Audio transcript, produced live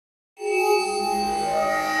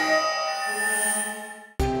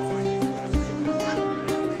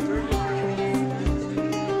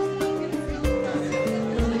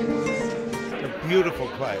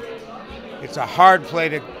It's a hard play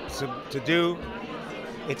to do.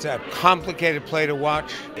 It's a complicated play to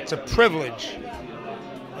watch. It's a privilege,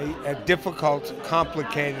 a difficult,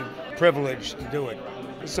 complicated privilege to do it.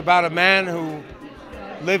 It's about a man who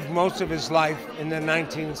lived most of his life in the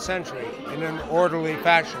 19th century in an orderly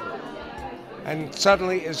fashion and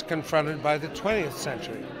suddenly is confronted by the 20th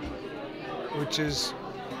century, which is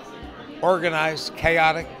organized,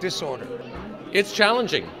 chaotic disorder. It's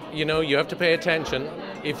challenging. You know, you have to pay attention.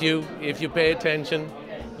 If you pay attention,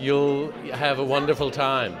 you'll have a wonderful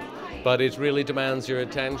time. But it really demands your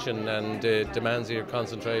attention and it demands your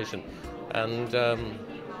concentration. And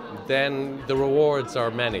then the rewards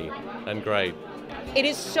are many and great. It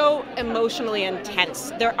is so emotionally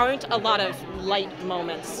intense. There aren't a lot of light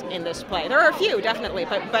moments in this play. There are a few, definitely,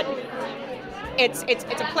 but it's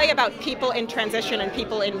a play about people in transition and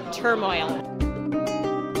people in turmoil.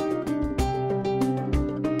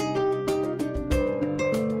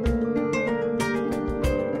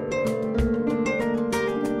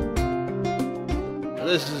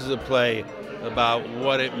 This is a play about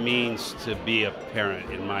what it means to be a parent,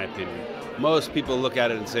 in my opinion. Most people look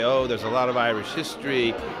at it and say, oh, there's a lot of Irish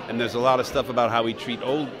history, and there's a lot of stuff about how we treat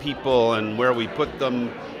old people and where we put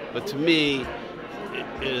them. But to me,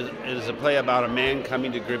 it is a play about a man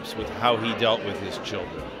coming to grips with how he dealt with his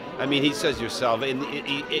children. I mean, he says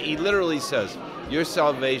he literally says, your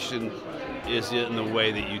salvation is in the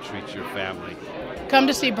way that you treat your family. Come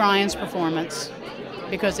to see Brian's performance,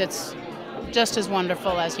 because it's just as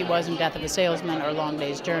wonderful as he was in Death of a Salesman or Long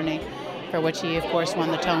Day's Journey, for which he, of course,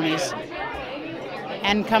 won the Tonys.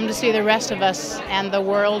 And come to see the rest of us and the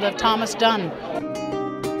world of Thomas Dunn.